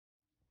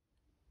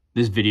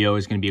This video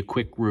is going to be a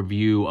quick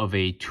review of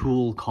a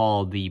tool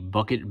called the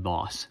Bucket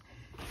Boss.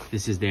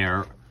 This is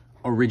their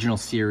original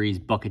series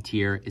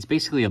Bucketeer. It's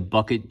basically a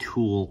bucket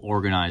tool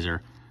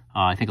organizer.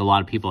 I think a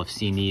lot of people have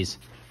seen these.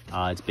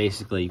 It's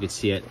basically, you can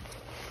see it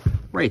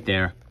right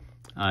there.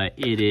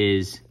 It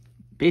is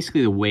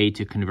basically the way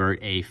to convert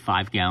a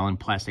 5-gallon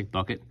plastic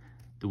bucket,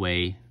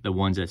 the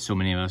ones that so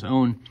many of us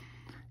own,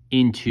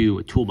 into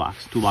a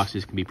toolbox.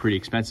 Toolboxes can be pretty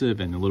expensive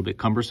and a little bit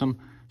cumbersome.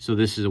 So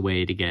this is a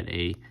way to get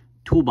a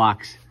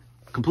toolbox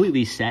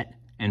completely set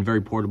and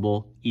very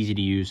portable, easy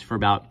to use for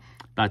about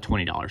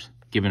 $20,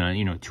 given a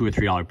 $2 or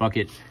 $3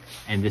 bucket.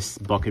 And this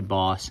Bucket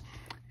Boss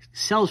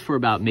sells for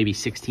about maybe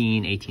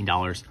 $16,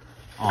 $18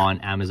 on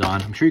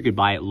Amazon. I'm sure you could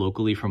buy it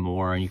locally for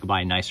more, and you could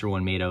buy a nicer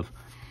one made of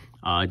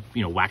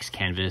wax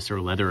canvas or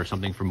leather or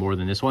something for more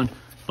than this one.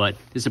 But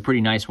this is a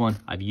pretty nice one.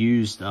 I've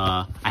used,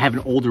 I have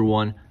an older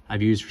one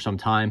I've used for some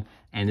time,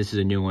 and this is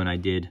a new one I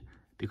did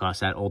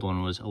because that old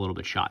one was a little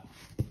bit shot.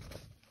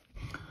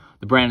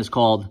 The brand is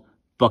called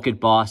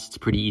Bucket Boss. It's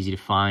pretty easy to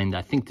find.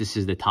 I think this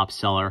is the top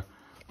seller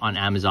on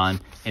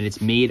Amazon, and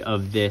it's made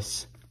of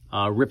this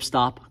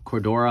ripstop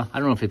Cordura. I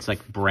don't know if it's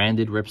like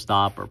branded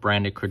ripstop or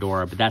branded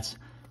Cordura, but that's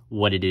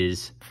what it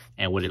is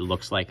and what it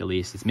looks like, at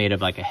least. It's made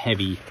of like a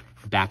heavy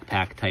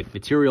backpack type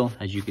material,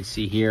 as you can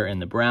see here in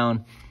the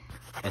brown.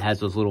 It has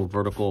those little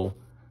vertical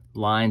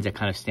lines that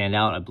kind of stand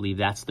out. I believe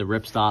that's the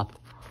ripstop.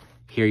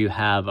 Here you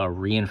have a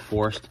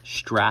reinforced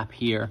strap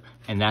here,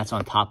 and that's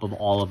on top of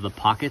all of the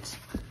pockets.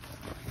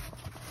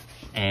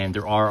 And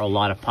there are a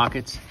lot of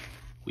pockets.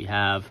 We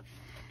have,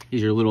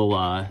 these are little,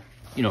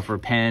 for a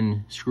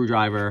pen,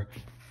 screwdriver,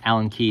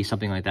 Allen key,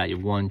 something like that. You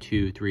have 1,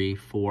 2, 3,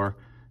 4,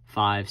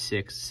 5,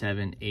 6,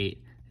 7,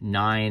 8,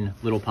 9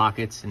 little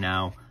pockets. And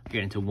now you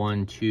get into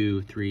 1,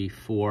 2, 3,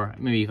 4,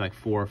 maybe like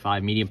 4 or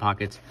 5 medium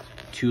pockets,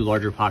 2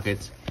 larger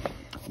pockets,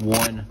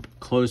 1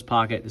 closed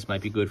pocket. This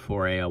might be good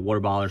for a water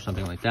bottle or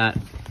something like that.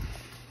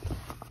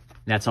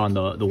 That's on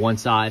the one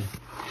side.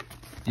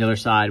 The other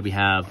side, we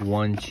have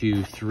 1,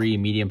 2, 3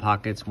 medium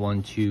pockets,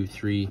 1, 2,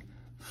 3,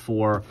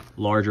 4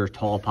 larger,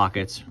 tall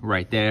pockets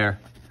right there.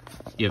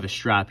 You have a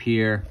strap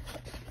here.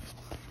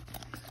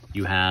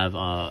 You have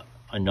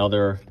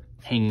another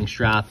hanging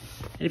strap.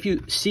 And if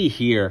you see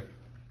here,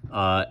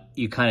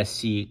 you kind of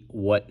see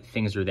what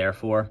things are there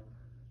for.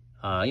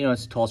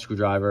 It's tall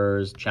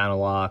screwdrivers, channel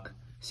lock,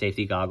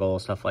 safety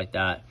goggles, stuff like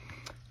that.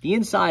 The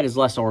inside is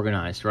less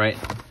organized, right?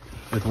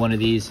 With one of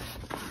these.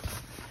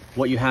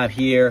 What you have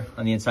here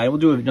on the inside, we'll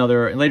do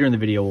another, later in the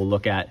video, we'll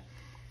look at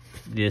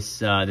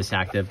this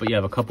active, but you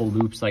have a couple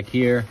loops like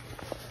here,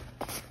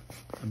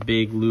 a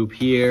big loop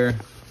here,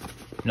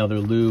 another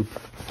loop,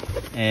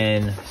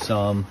 and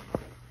some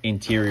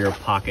interior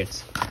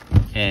pockets.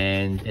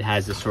 And it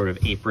has this sort of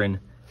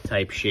apron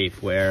type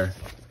shape where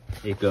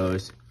it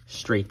goes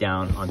straight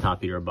down on top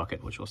of your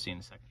bucket, which we'll see in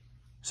a second.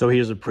 So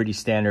here's a pretty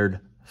standard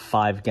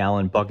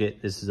 5-gallon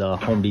bucket. This is a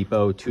Home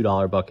Depot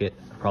 $2 bucket.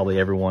 Probably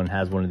everyone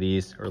has one of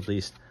these, or at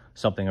least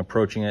something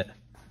approaching it.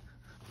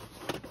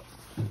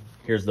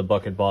 Here's the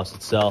Bucket Boss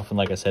itself, and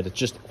like I said, it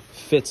just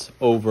fits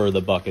over the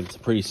bucket. It's a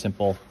pretty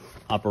simple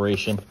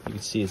operation. You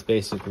can see it's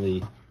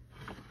basically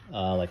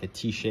like a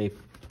T-shape.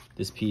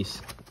 This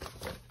piece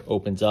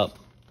opens up,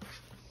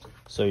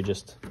 so you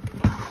just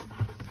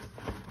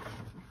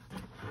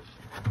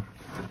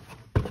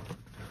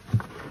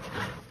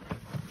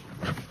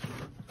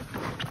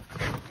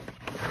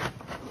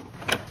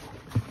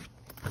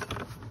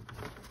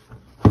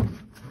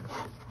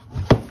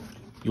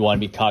you want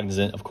to be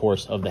cognizant, of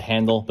course, of the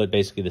handle, but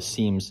basically the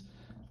seams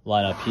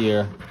line up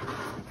here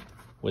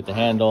with the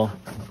handle.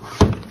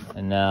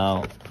 And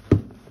now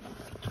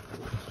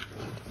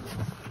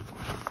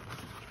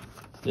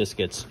this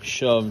gets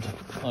shoved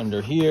under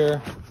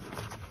here.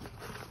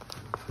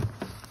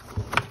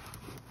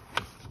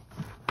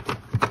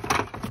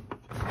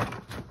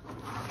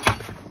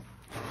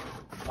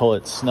 Pull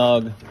it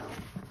snug.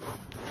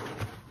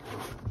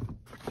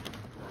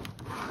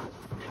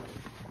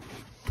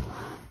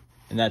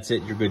 And that's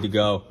it, you're good to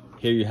go.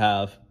 Here you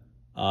have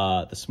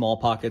the small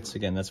pockets.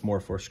 Again, that's more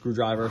for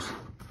screwdrivers.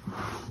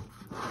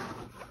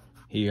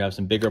 Here you have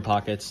some bigger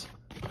pockets.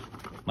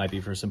 Might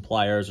be for some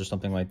pliers or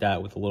something like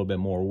that with a little bit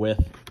more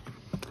width.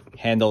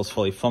 Handle is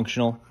fully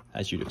functional,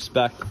 as you'd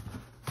expect.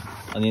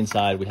 On the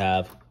inside, we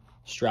have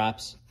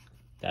straps.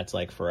 That's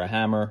like for a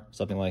hammer,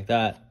 something like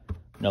that.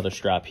 Another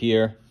strap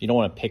here. You don't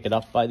want to pick it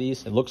up by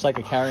these. It looks like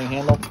a carrying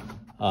handle,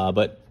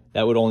 but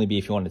that would only be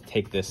if you want to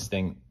take this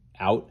thing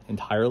out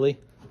entirely.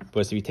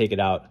 But if you take it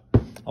out,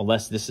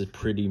 unless this is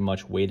pretty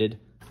much weighted,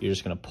 you're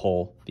just going to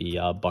pull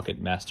the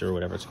Bucket Master or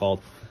whatever it's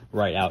called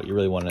right out. You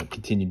really want to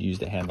continue to use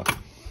the handle.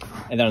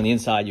 And then on the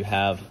inside, you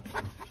have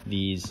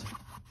these.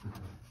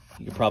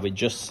 You can probably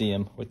just see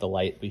them with the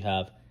light. We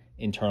have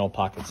internal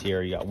pockets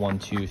here. You got 1,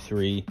 2,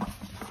 3,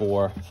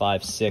 4,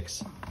 5,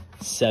 6,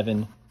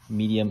 7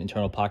 medium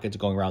internal pockets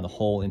going around the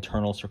whole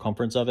internal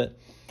circumference of it.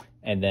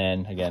 And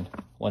then again,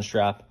 1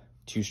 strap,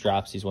 2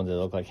 straps, these ones that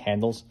look like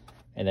handles,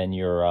 and then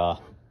your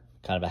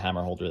kind of a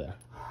hammer holder there.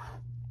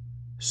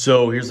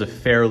 So here's a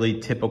fairly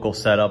typical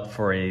setup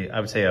for I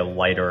would say a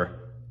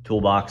lighter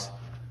toolbox.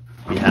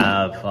 We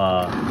have,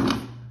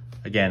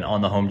 again,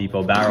 on the Home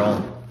Depot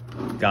barrel,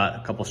 got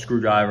a couple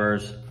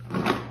screwdrivers,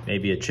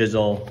 maybe a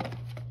chisel,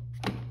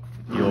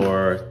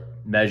 your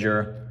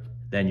measure,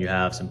 then you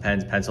have some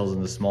pens, pencils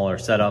in the smaller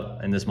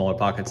setup, in the smaller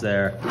pockets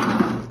there,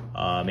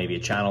 maybe a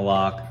channel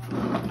lock.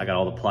 I got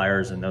all the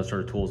pliers and those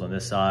sort of tools on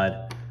this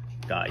side.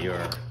 Got your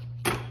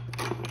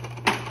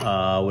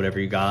whatever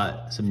you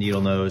got, some needle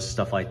nose,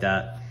 stuff like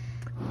that.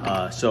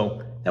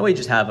 So that way you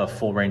just have a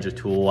full range of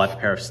tool. I have a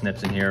pair of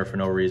snips in here for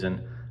no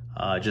reason,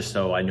 just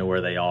so I know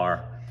where they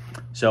are.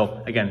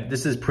 So again,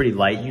 this is pretty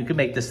light. You can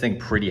make this thing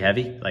pretty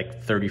heavy,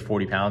 like 30,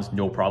 40 pounds,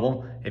 no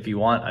problem. If you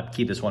want, I'd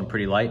keep this one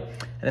pretty light.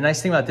 And the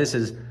nice thing about this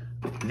is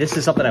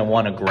something I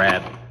want to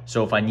grab.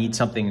 So if I need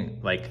something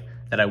like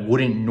that I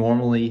wouldn't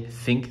normally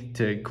think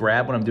to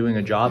grab when I'm doing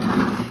a job,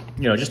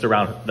 you know, just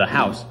around the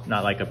house,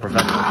 not like a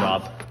professional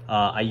job,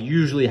 I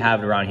usually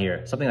have it around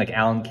here. Something like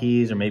Allen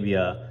keys or maybe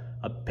a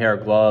pair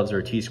of gloves or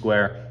a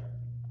T-square.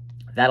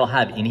 That'll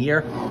have in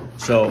here.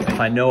 So if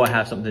I know I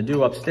have something to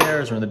do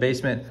upstairs or in the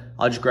basement,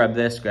 I'll just grab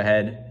this, go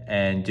ahead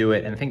and do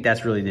it. And I think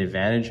that's really the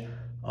advantage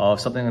of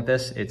something like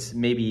this. It's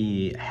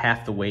maybe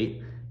half the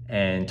weight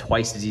and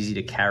twice as easy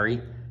to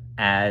carry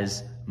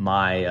as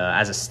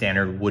as a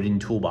standard wooden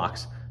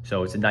toolbox.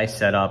 So it's a nice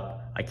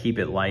setup. I keep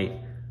it light.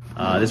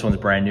 This one's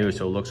brand new,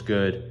 so it looks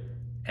good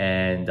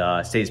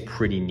and stays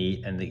pretty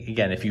neat. And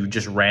again, if you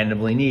just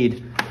randomly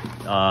need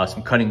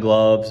some cutting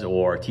gloves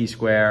or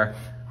T-square,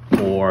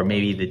 or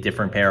maybe the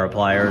different pair of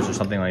pliers or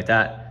something like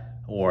that,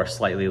 or a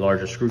slightly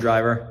larger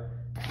screwdriver,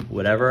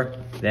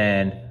 whatever,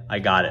 then I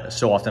got it.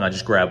 So often I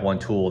just grab one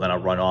tool, then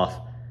I'll run off,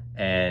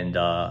 and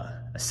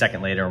a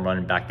second later I'm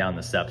running back down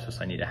the steps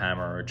if I need a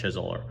hammer or a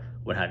chisel or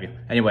what have you.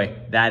 Anyway,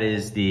 that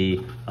is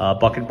the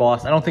Bucket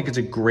Boss. I don't think it's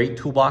a great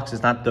toolbox.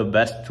 It's not the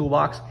best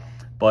toolbox,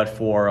 but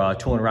for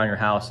tooling around your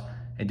house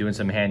and doing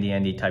some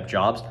handy type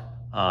jobs,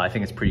 I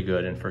think it's pretty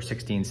good. And for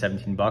 16,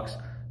 17 bucks,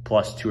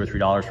 plus $2 or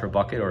 $3 for a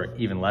bucket, or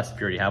even less if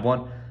you already have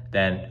one,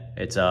 then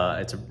it's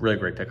a really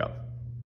great pickup.